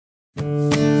Hello,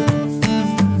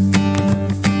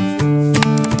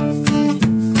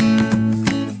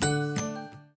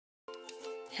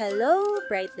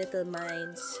 bright little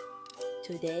minds!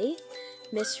 Today,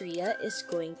 Miss Ria is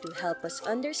going to help us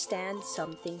understand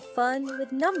something fun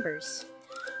with numbers.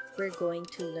 We're going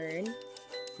to learn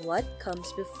what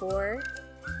comes before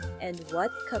and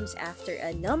what comes after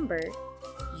a number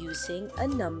using a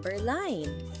number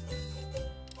line.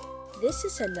 This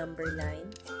is a number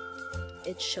line.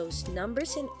 It shows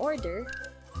numbers in order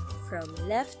from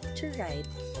left to right.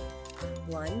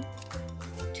 1,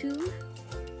 2,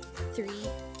 3,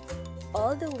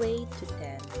 all the way to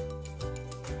 10.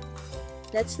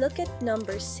 Let's look at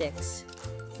number 6.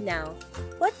 Now,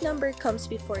 what number comes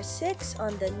before 6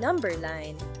 on the number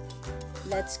line?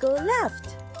 Let's go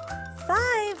left.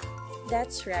 5!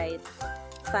 That's right.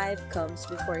 5 comes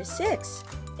before 6.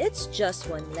 It's just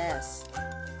one less.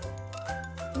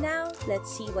 Now,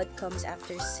 let's see what comes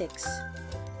after 6.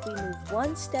 We move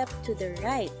one step to the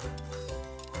right.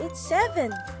 It's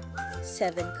 7.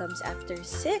 7 comes after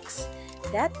 6.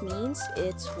 That means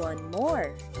it's one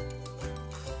more.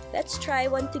 Let's try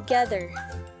one together.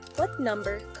 What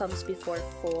number comes before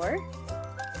 4?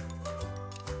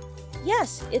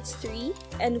 Yes, it's 3.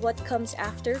 And what comes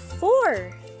after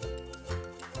 4?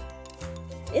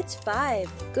 It's 5.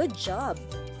 Good job.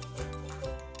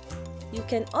 You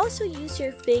can also use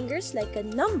your fingers like a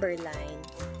number line.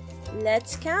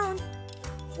 Let's count.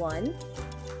 1,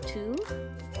 2,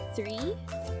 3,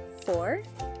 4,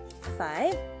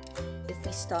 5. If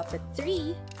we stop at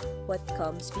 3, what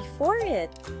comes before it?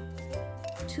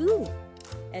 2.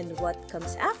 And what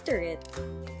comes after it?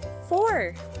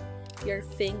 4. Your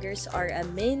fingers are a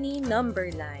mini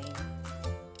number line.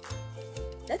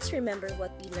 Let's remember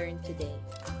what we learned today.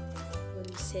 When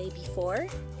we say before,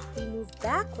 we move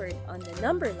backward on the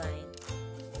number line.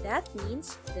 That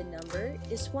means the number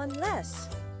is one less.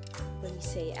 When we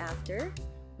say after,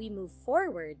 we move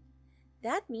forward.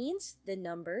 That means the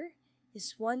number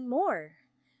is one more.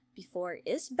 Before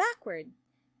is backward.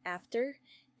 After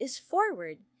is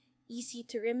forward. Easy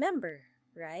to remember,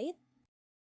 right?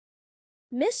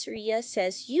 Miss Ria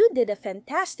says you did a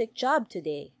fantastic job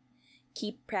today.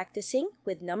 Keep practicing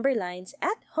with number lines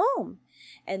at home.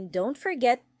 And don't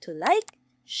forget to like,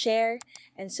 share,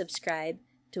 and subscribe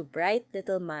to Bright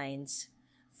Little Minds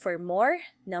for more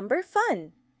number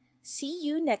fun. See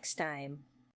you next time.